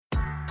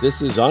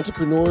This is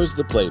Entrepreneurs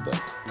the Playbook,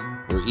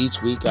 where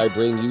each week I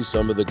bring you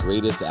some of the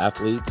greatest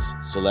athletes,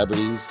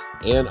 celebrities,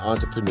 and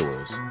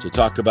entrepreneurs to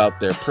talk about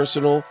their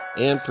personal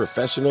and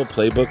professional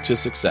playbook to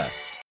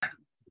success.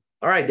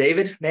 All right,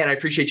 David, man, I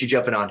appreciate you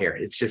jumping on here.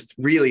 It's just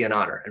really an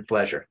honor and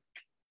pleasure.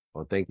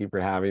 Well, thank you for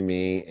having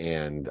me.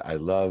 And I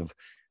love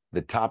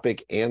the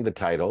topic and the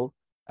title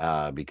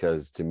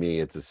because to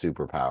me, it's a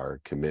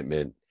superpower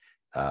commitment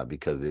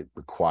because it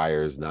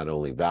requires not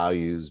only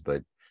values,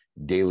 but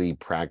daily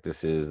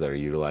practices that are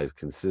utilized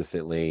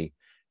consistently,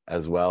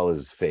 as well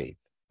as faith.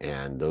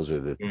 And those are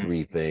the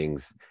three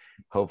things,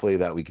 hopefully,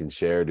 that we can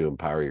share to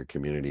empower your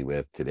community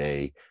with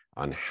today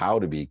on how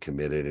to be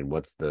committed and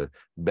what's the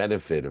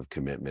benefit of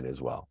commitment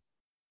as well.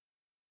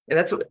 And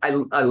that's what I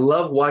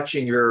love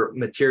watching your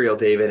material,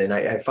 David. And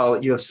I follow,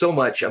 you have so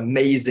much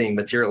amazing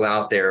material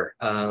out there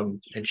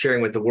and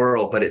sharing with the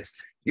world, but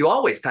you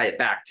always tie it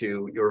back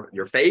to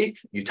your faith.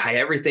 You tie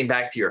everything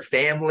back to your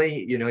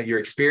family, your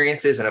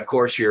experiences, and of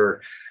course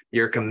your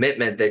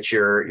commitment that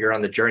you're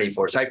on the journey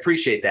for. So I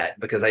appreciate that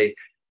because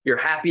your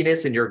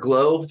happiness and your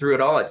glow through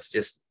it all, it's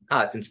just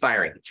it's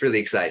inspiring. It's really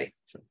exciting.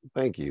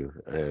 Thank you,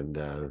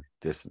 and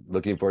just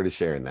looking forward to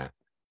sharing that.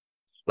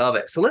 Love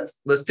it. So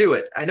let's do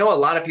it. I know a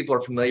lot of people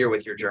are familiar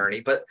with your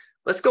journey, but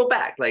let's go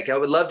back. Like I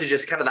would love to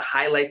just kind of the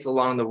highlights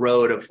along the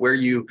road of where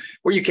you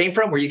came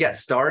from, where you got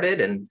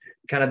started, and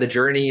kind of the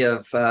journey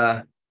of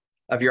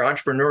your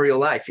entrepreneurial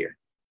life here.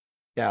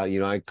 Yeah,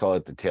 I call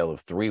it the tale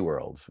of three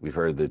worlds. We've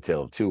heard the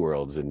tale of two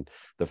worlds, and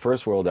the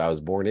first world I was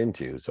born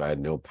into, so I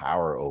had no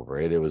power over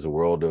it. It was a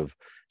world of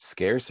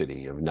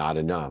scarcity, of not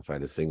enough. I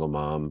had a single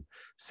mom,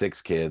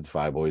 6 kids,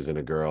 5 boys and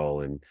a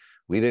girl, and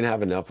we didn't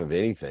have enough of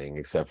anything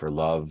except for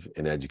love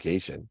and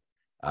education.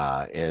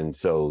 And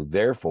so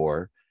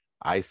therefore,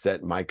 I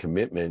set my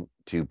commitment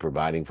to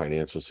providing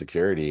financial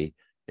security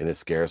in a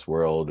scarce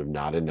world of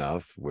not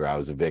enough, where I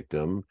was a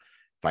victim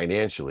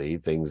financially.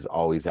 Things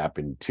always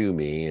happened to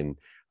me. And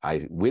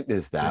I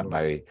witnessed that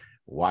by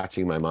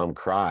watching my mom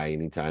cry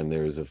anytime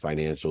there was a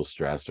financial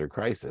stress or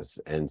crisis.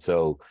 And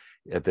so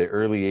at the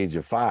early age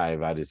of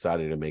 5, I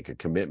decided to make a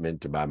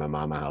commitment to buy my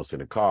mom a house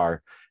and a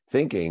car,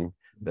 thinking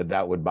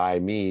that would buy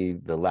me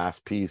the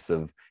last piece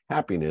of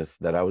happiness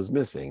that I was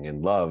missing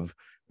and love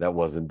that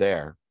wasn't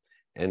there.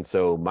 And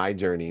so my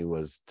journey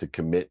was to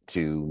commit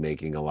to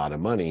making a lot of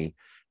money.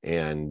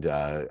 And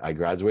I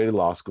graduated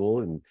law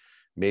school and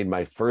made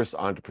my first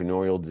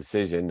entrepreneurial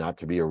decision not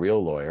to be a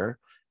real lawyer,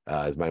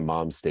 as my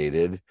mom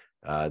stated,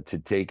 to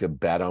take a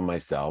bet on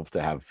myself,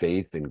 to have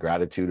faith and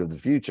gratitude of the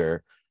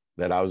future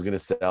that I was going to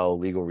sell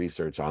legal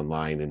research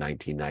online in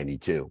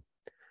 1992.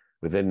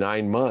 Within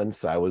 9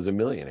 months, I was a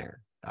millionaire.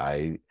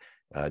 I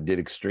did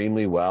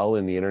extremely well,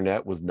 and the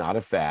internet was not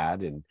a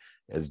fad. And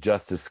as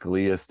Justice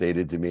Scalia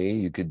stated to me,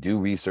 you could do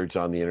research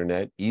on the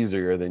internet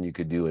easier than you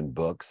could do in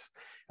books.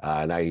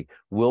 And I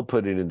will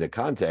put it into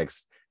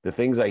context. The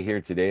things I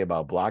hear today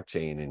about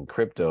blockchain and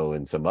crypto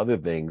and some other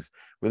things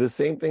were the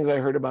same things I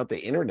heard about the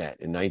internet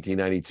in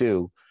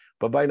 1992.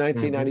 But by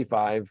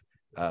 1995,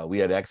 we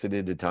had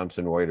exited to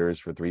Thomson Reuters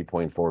for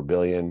 $3.4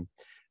 billion.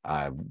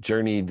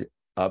 Journeyed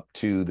up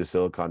to the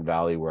Silicon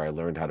Valley, where I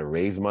learned how to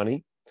raise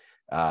money.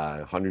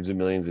 Hundreds of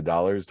millions of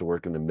dollars to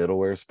work in the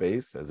middleware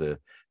space as a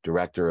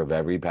director of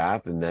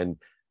EveryPath. And then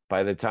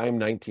by the time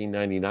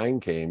 1999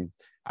 came,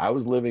 I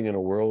was living in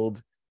a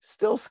world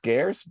still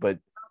scarce, but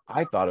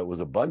I thought it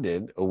was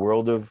abundant, a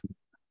world of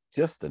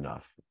just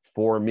enough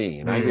for me.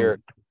 And I hear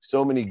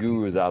so many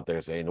gurus out there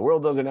saying the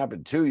world doesn't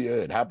happen to you,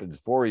 it happens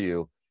for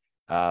you.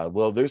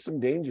 Well, there's some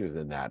dangers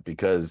in that,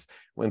 because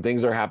when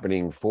things are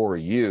happening for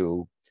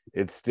you,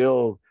 it's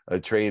still a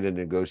trade and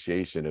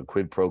negotiation, a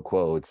quid pro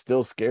quo. It's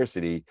still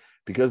scarcity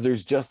because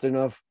there's just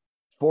enough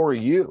for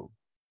you.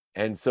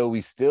 And so we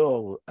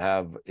still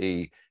have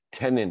a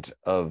tenet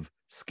of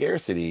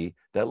scarcity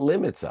that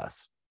limits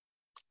us.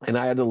 And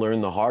I had to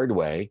learn the hard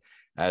way,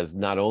 as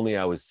not only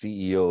I was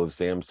CEO of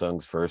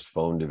Samsung's first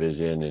phone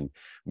division and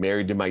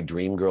married to my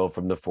dream girl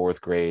from the 4th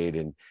grade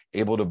and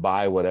able to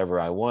buy whatever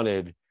I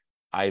wanted,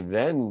 I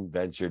then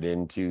ventured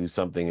into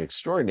something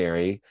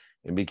extraordinary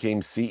and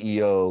became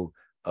CEO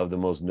of the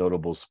most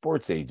notable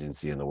sports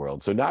agency in the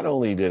world. So not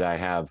only did I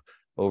have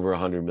over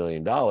 $100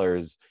 million,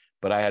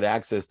 but I had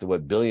access to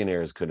what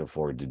billionaires couldn't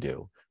afford to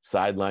do.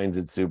 Sidelines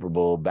at Super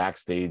Bowl,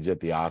 backstage at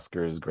the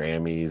Oscars,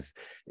 Grammys,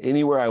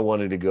 anywhere I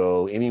wanted to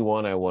go,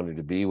 anyone I wanted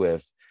to be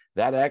with.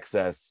 That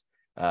access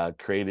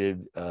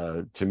created,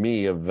 to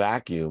me, a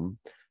vacuum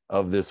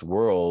of this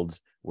world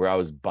where I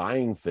was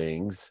buying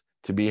things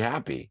to be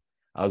happy.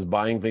 I was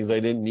buying things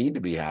I didn't need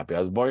to be happy. I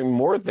was buying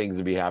more things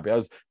to be happy. I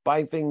was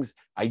buying things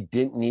I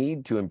didn't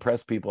need to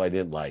impress people I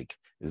didn't like,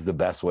 is the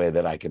best way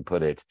that I can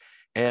put it.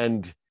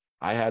 And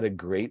I had a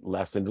great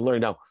lesson to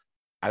learn. Now,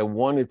 I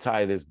want to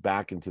tie this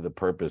back into the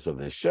purpose of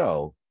this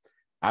show.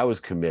 I was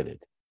committed.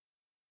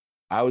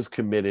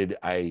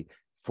 I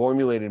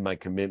formulated my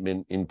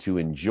commitment into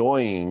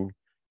enjoying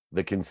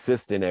the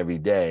consistent every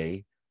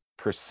day,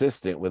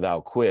 persistent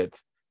without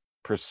quit,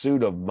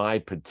 pursuit of my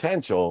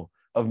potential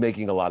of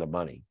making a lot of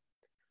money.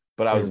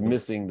 But I was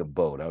missing the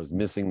boat. I was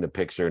missing the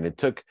picture. And it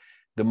took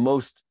the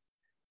most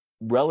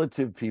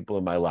relative people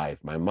in my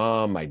life, my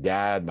mom, my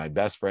dad, my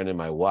best friend, and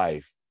my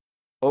wife,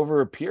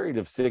 over a period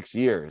of 6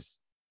 years,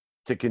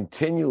 to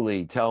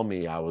continually tell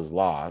me I was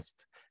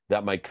lost,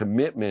 that my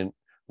commitment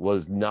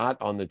was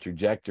not on the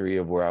trajectory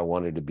of where I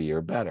wanted to be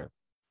or better.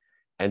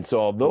 And so,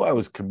 although I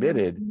was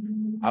committed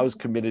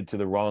to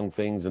the wrong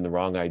things and the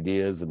wrong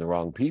ideas and the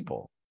wrong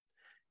people.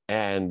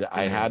 And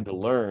I had to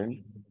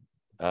learn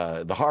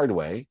the hard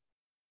way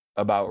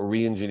about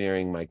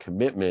re-engineering my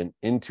commitment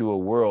into a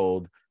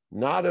world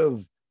not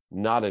of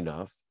not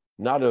enough,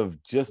 not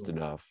of just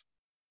enough,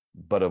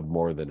 but of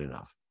more than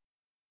enough.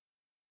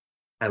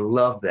 I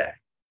love that.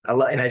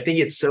 And I think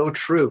it's so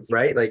true,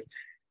 right? Like,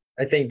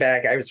 I think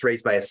back, I was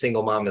raised by a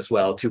single mom as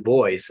well, two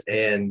boys,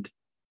 and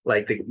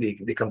like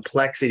the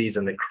complexities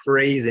and the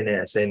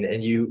craziness,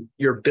 and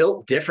you're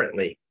built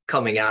differently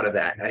coming out of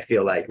that, I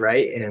feel like,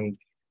 right?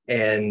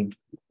 And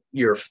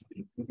you're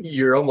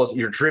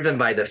driven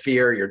by the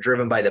fear, you're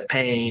driven by the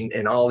pain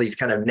and all these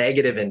kind of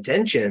negative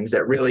intentions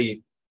that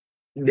really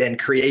then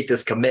create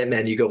this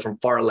commitment. You go from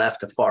far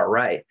left to far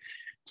right.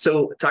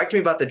 So talk to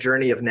me about the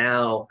journey of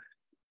now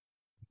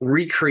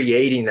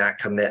recreating that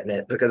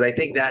commitment, because I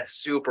think that's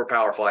super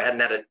powerful. I hadn't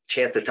had a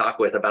chance to talk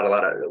with a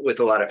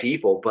lot of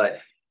people, but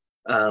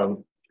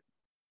and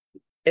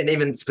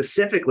even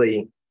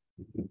specifically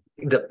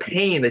the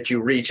pain that you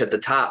reach at the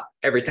top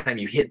every time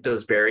you hit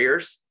those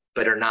barriers,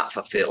 but are not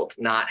fulfilled,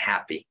 not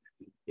happy,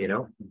 you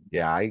know?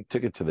 Yeah, I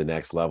took it to the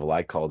next level.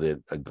 I called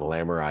it a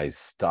glamorized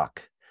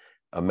stuck.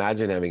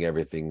 Imagine having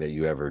everything that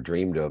you ever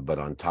dreamed of, but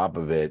on top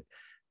of it,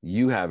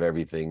 you have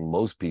everything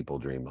most people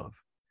dream of.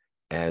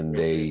 And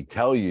they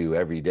tell you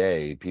every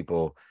day,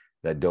 people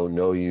that don't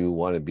know you,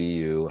 want to be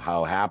you,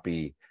 how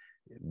happy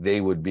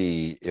they would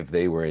be if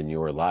they were in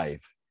your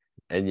life.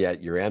 And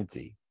yet you're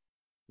empty.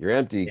 You're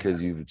empty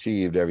because you've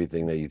achieved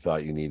everything that you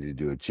thought you needed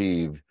to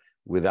achieve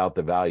without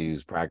the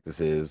values,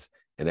 practices,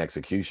 and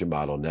execution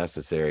model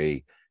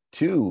necessary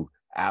to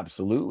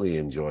absolutely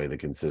enjoy the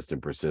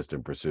consistent,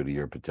 persistent pursuit of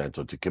your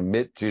potential, to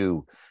commit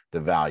to the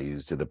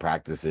values, to the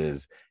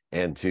practices,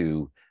 and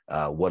to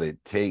what it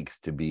takes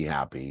to be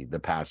happy, the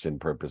passion,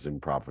 purpose,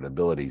 and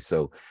profitability.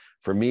 So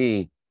for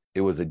me,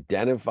 it was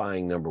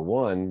identifying, number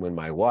one, when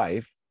my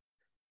wife,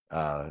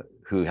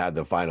 who had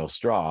the final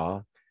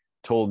straw,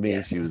 told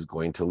me she was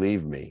going to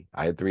leave me.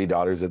 I had 3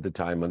 daughters at the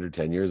time, under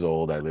 10 years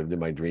old. I lived in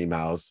my dream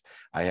house.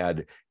 I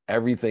had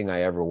everything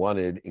I ever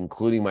wanted,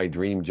 including my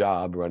dream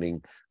job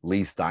running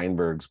Lee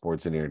Steinberg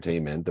Sports and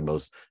Entertainment, the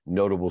most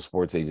notable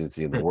sports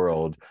agency in the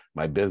world.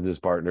 My business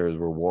partners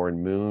were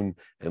Warren Moon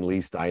and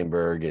Lee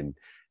Steinberg, and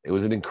it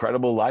was an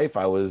incredible life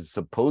I was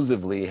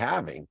supposedly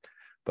having.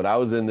 But I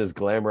was in this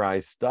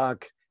glamorized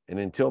stuck, and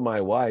until my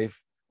wife,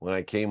 when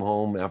I came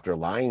home after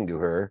lying to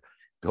her,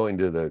 going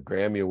to the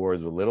Grammy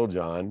Awards with Little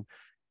John,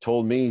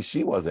 told me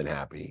she wasn't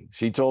happy.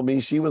 She told me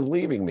she was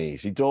leaving me.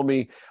 She told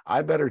me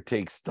I better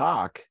take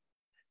stock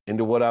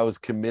into what I was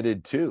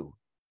committed to.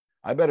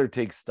 I better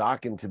take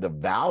stock into the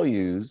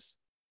values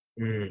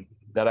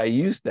that I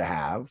used to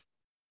have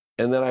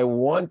and that I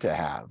want to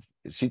have.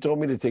 She told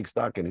me to take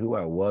stock in who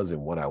I was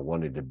and what I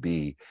wanted to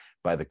be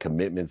by the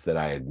commitments that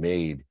I had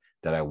made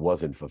that I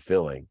wasn't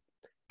fulfilling.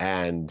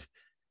 And,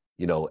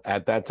 you know,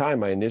 at that time,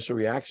 my initial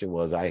reaction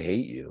was, I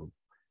hate you.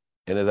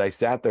 And as I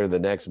sat there the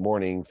next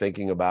morning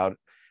thinking about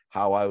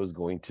how I was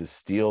going to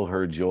steal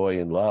her joy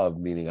and love,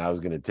 meaning I was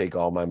going to take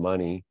all my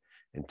money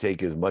and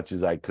take as much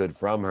as I could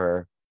from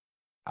her,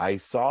 I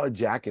saw a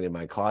jacket in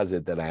my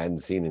closet that I hadn't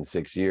seen in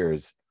 6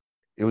 years.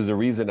 It was the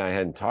reason I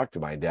hadn't talked to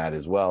my dad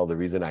as well. The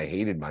reason I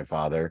hated my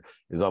father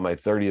is on my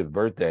 30th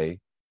birthday,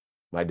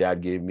 my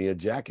dad gave me a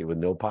jacket with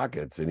no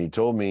pockets, and he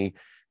told me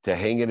to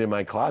hang it in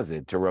my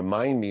closet to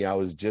remind me I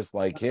was just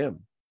like him,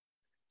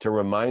 to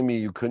remind me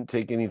you couldn't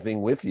take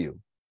anything with you,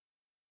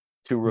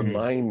 to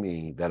remind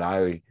me that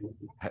I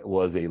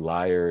was a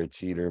liar, a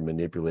cheater,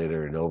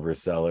 manipulator, an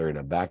overseller, and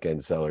a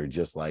back-end seller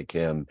just like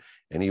him.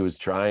 And he was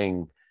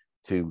trying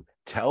to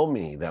tell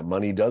me that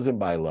money doesn't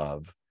buy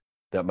love,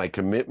 that my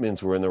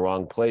commitments were in the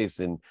wrong place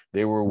and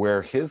they were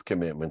where his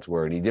commitments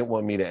were. And he didn't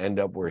want me to end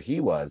up where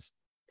he was.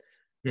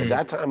 At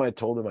that time, I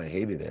told him I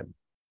hated him.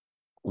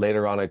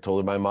 Later on, I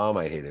told my mom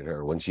I hated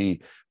her when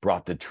she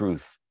brought the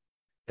truth.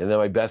 And then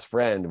my best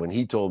friend, when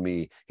he told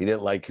me he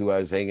didn't like who I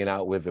was hanging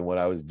out with and what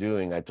I was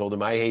doing, I told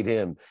him I hate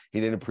him. He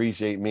didn't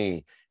appreciate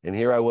me. And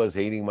here I was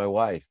hating my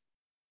wife.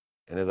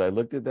 And as I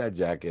looked at that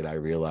jacket, I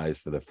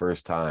realized for the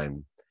first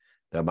time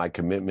that my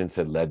commitments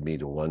had led me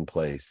to one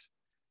place,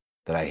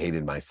 that I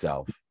hated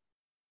myself.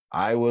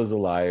 I was a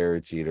liar,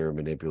 a cheater, a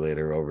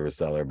manipulator,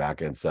 overseller,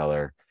 back-end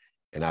seller,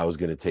 and I was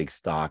going to take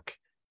stock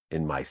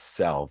in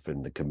myself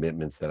and the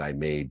commitments that I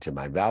made to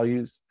my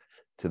values,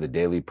 to the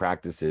daily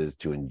practices,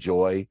 to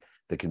enjoy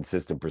the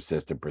consistent,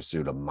 persistent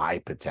pursuit of my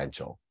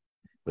potential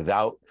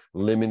without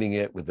limiting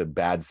it with a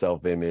bad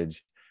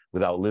self-image,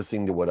 without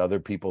listening to what other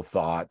people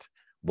thought,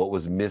 what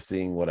was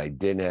missing, what I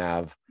didn't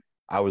have.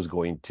 I was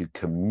going to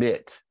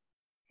commit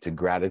to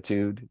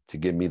gratitude to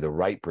give me the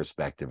right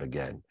perspective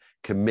again,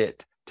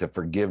 commit to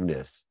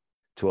forgiveness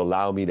to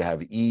allow me to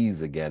have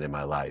ease again in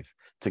my life,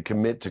 to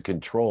commit to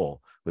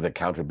control with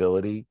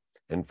accountability,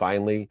 and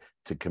finally,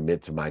 to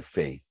commit to my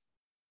faith,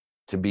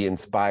 to be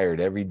inspired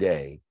every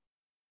day,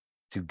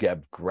 to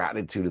give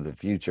gratitude of the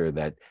future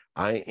that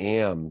I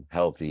am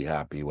healthy,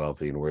 happy,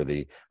 wealthy, and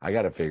worthy. I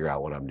got to figure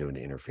out what I'm doing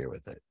to interfere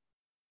with it.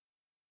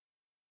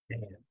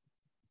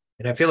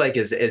 And I feel like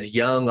as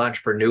young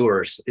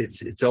entrepreneurs,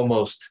 it's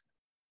almost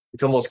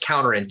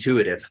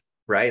counterintuitive,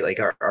 right? Like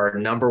our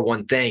number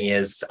one thing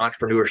is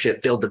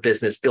entrepreneurship, build the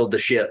business, build the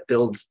ship,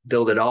 build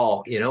it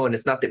all, and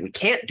it's not that we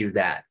can't do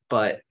that,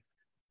 but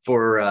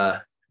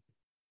for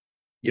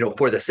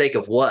for the sake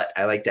of what,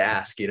 I like to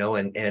ask,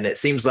 and it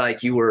seems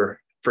like you were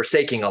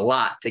forsaking a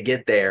lot to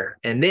get there.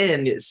 And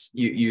then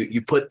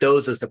you put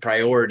those as the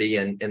priority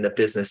and the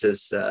business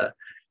as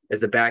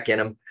the back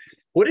end.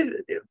 What is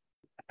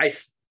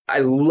I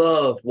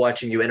love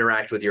watching you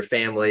interact with your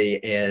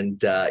family,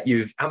 and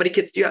how many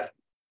kids do you have?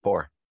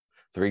 4,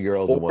 3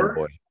 girls 4? and 1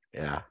 boy.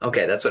 Yeah.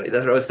 Okay, that's what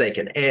I was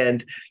thinking.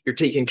 And you're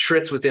taking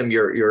trips with them.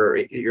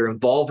 You're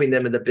involving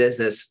them in the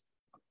business.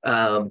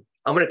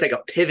 I'm going to take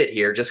a pivot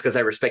here just because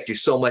I respect you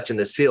so much in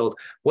this field.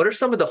 What are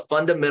some of the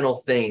fundamental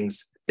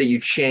things that you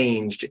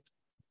changed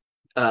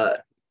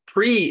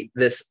pre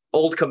this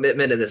old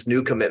commitment and this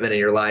new commitment in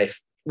your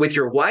life with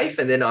your wife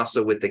and then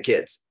also with the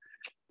kids?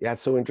 Yeah,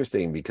 it's so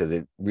interesting because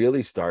it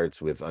really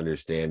starts with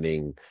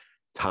understanding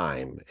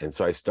time. And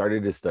so I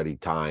started to study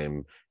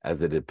time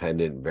as a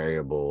dependent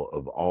variable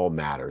of all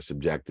matter,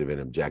 subjective and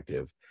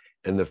objective.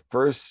 And the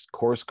first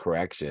course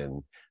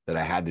correction that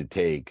I had to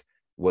take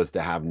was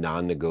to have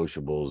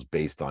non-negotiables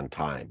based on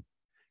time,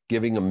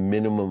 giving a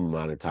minimum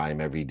amount of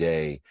time every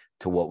day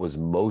to what was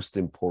most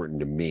important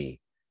to me,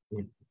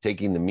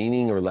 taking the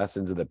meaning or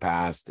lessons of the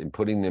past and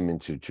putting them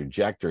into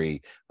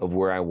trajectory of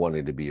where I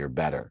wanted to be or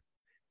better.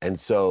 And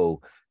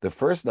so the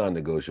first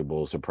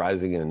non-negotiable,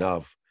 surprisingly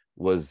enough,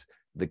 was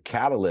the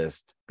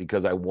catalyst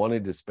because I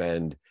wanted to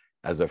spend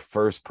as a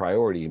first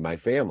priority my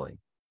family.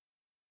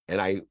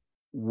 And I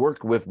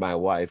worked with my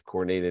wife,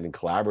 coordinated and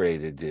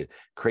collaborated to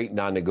create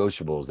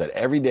non-negotiables that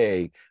every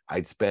day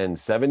I'd spend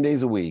 7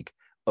 days a week,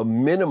 a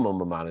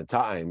minimum amount of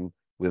time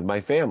with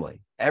my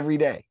family every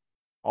day.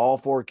 All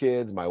 4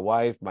 kids, my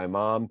wife, my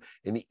mom,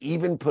 and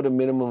even put a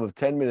minimum of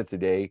 10 minutes a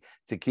day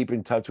to keep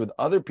in touch with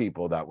other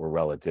people that were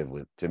relative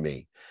to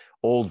me.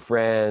 Old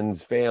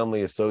friends,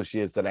 family,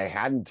 associates that I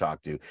hadn't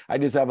talked to. I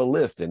just have a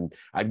list and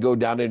I'd go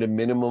down at a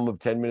minimum of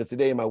 10 minutes a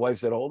day. And my wife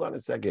said, hold on a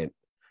second,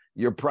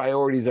 your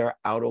priorities are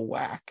out of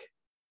whack.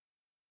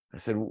 I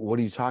said, what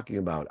are you talking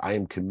about? I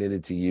am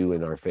committed to you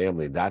and our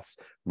family. That's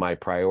my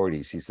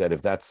priority. She said,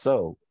 if that's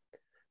so,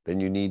 then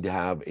you need to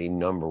have a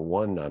number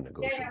one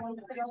non-negotiable,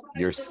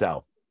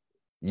 yourself.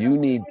 You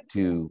need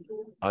to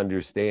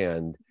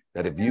understand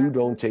that if you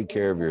don't take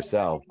care of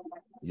yourself,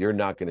 you're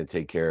not going to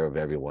take care of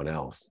everyone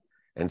else.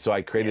 And so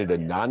I created a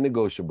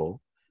non-negotiable,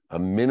 a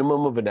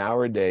minimum of an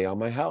hour a day on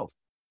my health,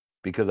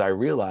 because I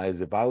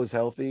realized if I was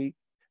healthy,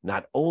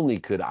 not only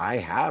could I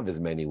have as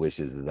many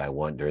wishes as I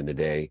want during the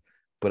day,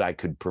 but I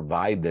could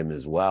provide them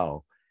as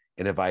well.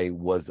 And if I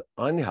was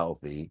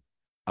unhealthy,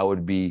 I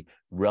would be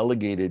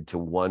relegated to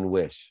one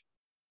wish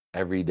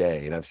every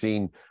day. And I've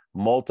seen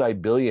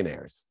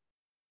multi-billionaires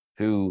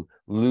who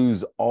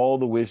lose all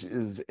the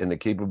wishes and the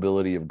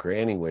capability of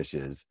granting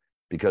wishes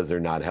because they're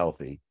not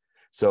healthy.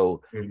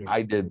 So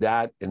I did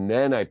that. And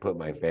then I put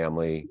my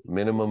family,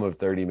 minimum of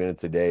 30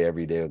 minutes a day,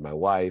 every day with my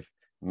wife,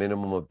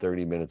 minimum of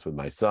 30 minutes with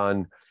my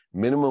son,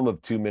 minimum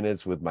of 2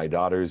 minutes with my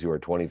daughters who are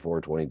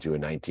 24, 22,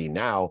 and 19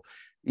 now.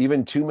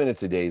 Even 2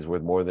 minutes a day is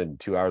worth more than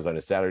 2 hours on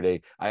a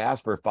Saturday. I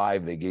asked for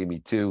 5, they gave me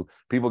 2.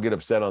 People get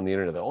upset on the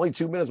internet. They're only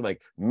 2 minutes. I'm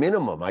like,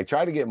 minimum. I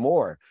try to get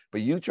more,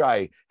 but you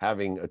try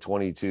having a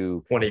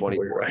 22,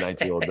 24,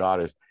 19-year-old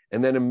daughters.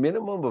 And then a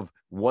minimum of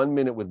 1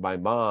 minute with my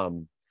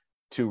mom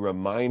to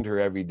remind her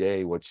every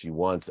day what she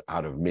wants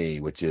out of me,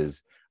 which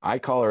is I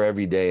call her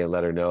every day and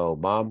let her know,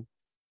 Mom,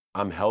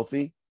 I'm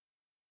healthy,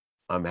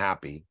 I'm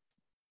happy,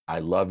 I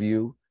love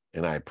you,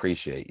 and I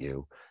appreciate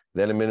you.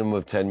 Then a minimum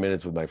of 10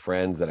 minutes with my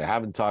friends that I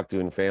haven't talked to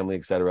and family,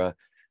 et cetera.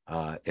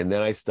 And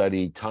then I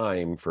study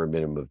time for a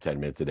minimum of 10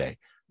 minutes a day.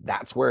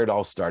 That's where it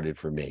all started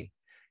for me.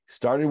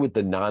 Started with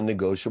the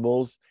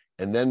non-negotiables.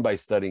 And then by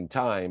studying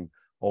time,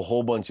 a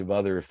whole bunch of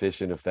other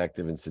efficient,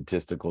 effective, and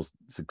statistical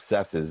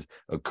successes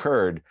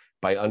occurred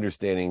by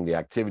understanding the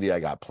activity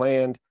I got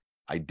planned,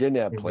 I didn't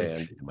have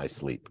planned in my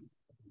sleep.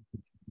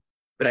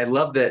 But I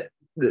love that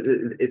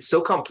it's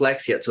so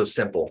complex yet so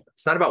simple.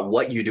 It's not about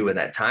what you do in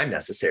that time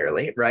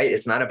necessarily, right?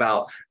 It's not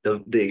about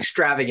the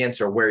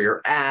extravagance or where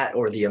you're at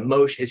or the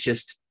emotion. It's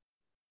just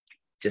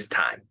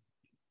time.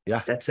 Yeah,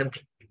 it's that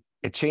simple.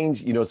 It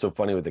changed. It's so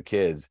funny with the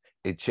kids.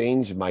 It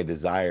changed my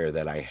desire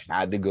that I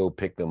had to go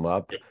pick them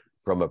up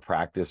from a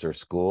practice or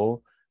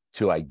school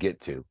to I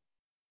get to.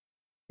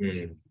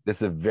 This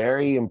is a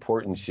very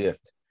important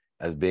shift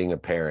as being a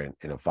parent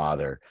and a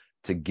father,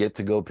 to get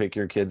to go pick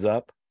your kids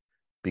up,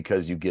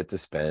 because you get to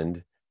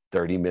spend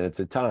 30 minutes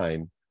of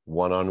time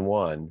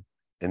one-on-one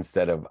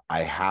instead of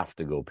I have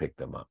to go pick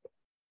them up.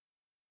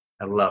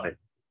 I love it.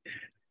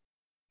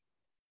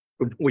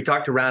 We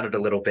talked around it a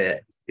little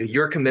bit.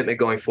 Your commitment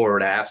going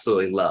forward, I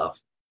absolutely love.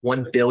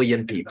 1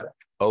 billion people.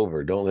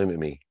 Don't limit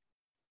me.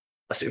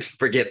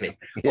 Forgive me.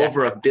 Yeah.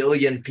 Over 1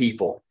 billion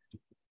people.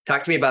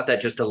 Talk to me about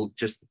that just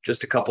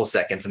a couple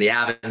seconds and the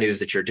avenues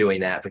that you're doing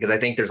that, because I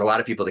think there's a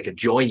lot of people that could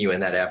join you in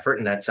that effort,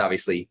 and that's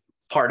obviously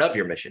part of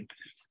your mission.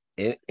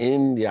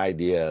 In the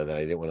idea that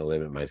I didn't want to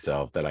limit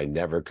myself, that I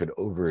never could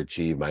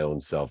overachieve my own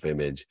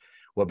self-image,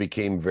 what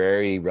became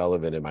very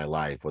relevant in my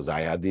life was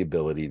I had the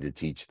ability to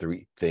teach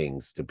 3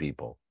 things to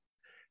people: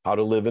 how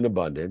to live in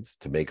abundance,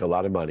 to make a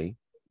lot of money,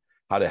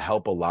 how to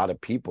help a lot of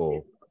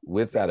people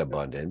with that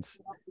abundance,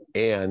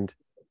 and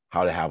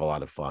how to have a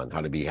lot of fun,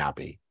 how to be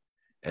happy.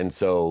 And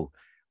so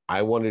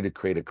I wanted to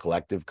create a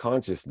collective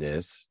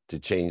consciousness to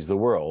change the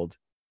world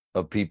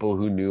of people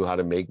who knew how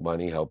to make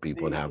money, help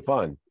people, and have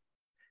fun.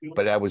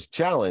 But I was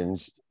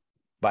challenged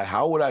by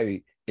how would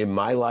I, in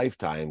my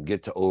lifetime,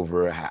 get to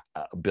over a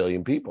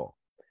billion people?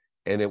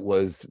 And it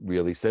was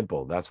really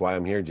simple. That's why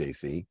I'm here,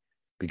 JC,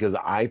 because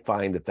I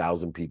find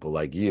 1,000 people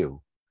like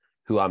you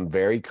who I'm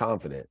very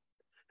confident,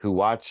 who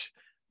watch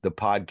the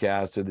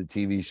podcast or the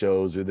TV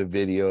shows or the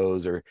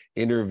videos or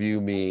interview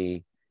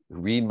me,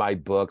 read my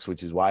books,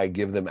 which is why I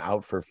give them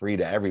out for free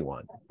to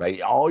everyone,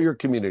 right? All your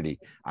community.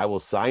 I will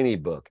sign a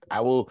book.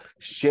 I will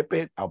ship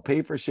it. I'll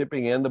pay for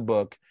shipping and the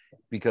book,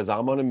 because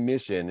I'm on a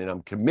mission and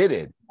I'm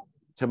committed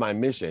to my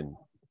mission,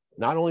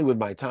 not only with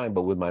my time,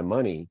 but with my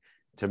money,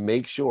 to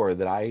make sure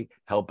that I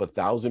help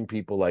 1,000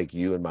 people like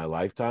you in my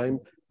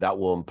lifetime that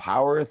will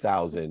empower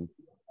 1,000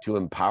 to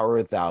empower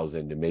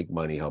 1,000 to make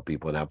money, help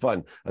people, and have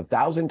fun.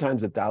 1,000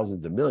 times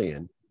 1,000's a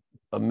million.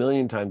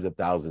 1,000,000 times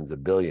 1,000's a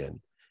billion.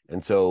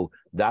 And so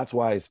that's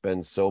why I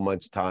spend so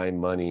much time,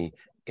 money,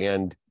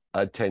 and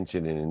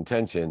attention and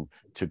intention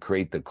to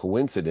create the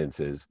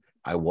coincidences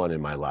I want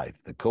in my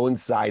life, the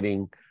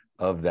coinciding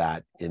of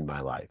that in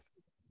my life.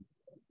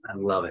 I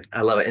love it.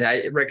 I love it. And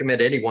I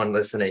recommend anyone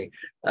listening.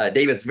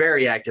 David's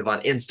very active on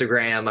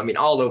Instagram. I mean,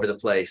 all over the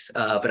place.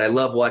 But I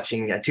love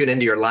watching, I tune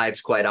into your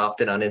lives quite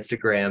often on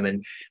Instagram.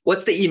 And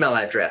what's the email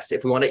address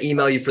if we want to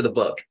email you for the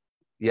book?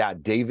 Yeah,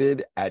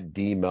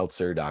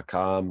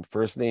 David@dmeltzer.com.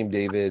 First name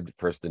David,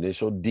 first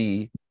initial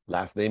D,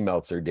 last name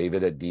Meltzer,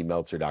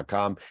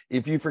 David@dmeltzer.com.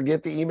 If you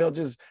forget the email,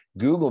 just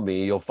Google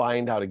me. You'll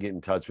find how to get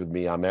in touch with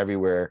me. I'm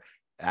everywhere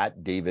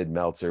at David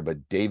Meltzer,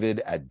 but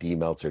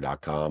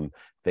David@dmeltzer.com.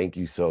 Thank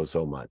you so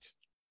much.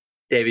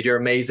 David, you're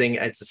amazing.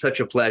 It's such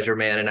a pleasure,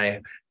 man.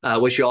 And I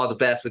wish you all the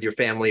best with your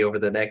family over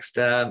the next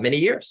many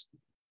years.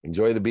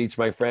 Enjoy the beach,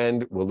 my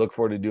friend. We'll look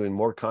forward to doing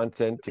more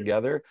content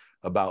together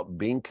about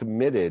being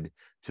committed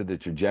to the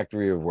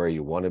trajectory of where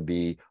you want to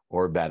be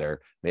or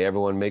better. May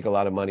everyone make a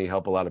lot of money,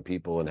 help a lot of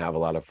people, and have a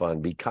lot of fun.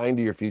 Be kind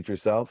to your future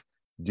self.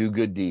 Do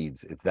good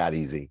deeds. It's that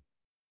easy.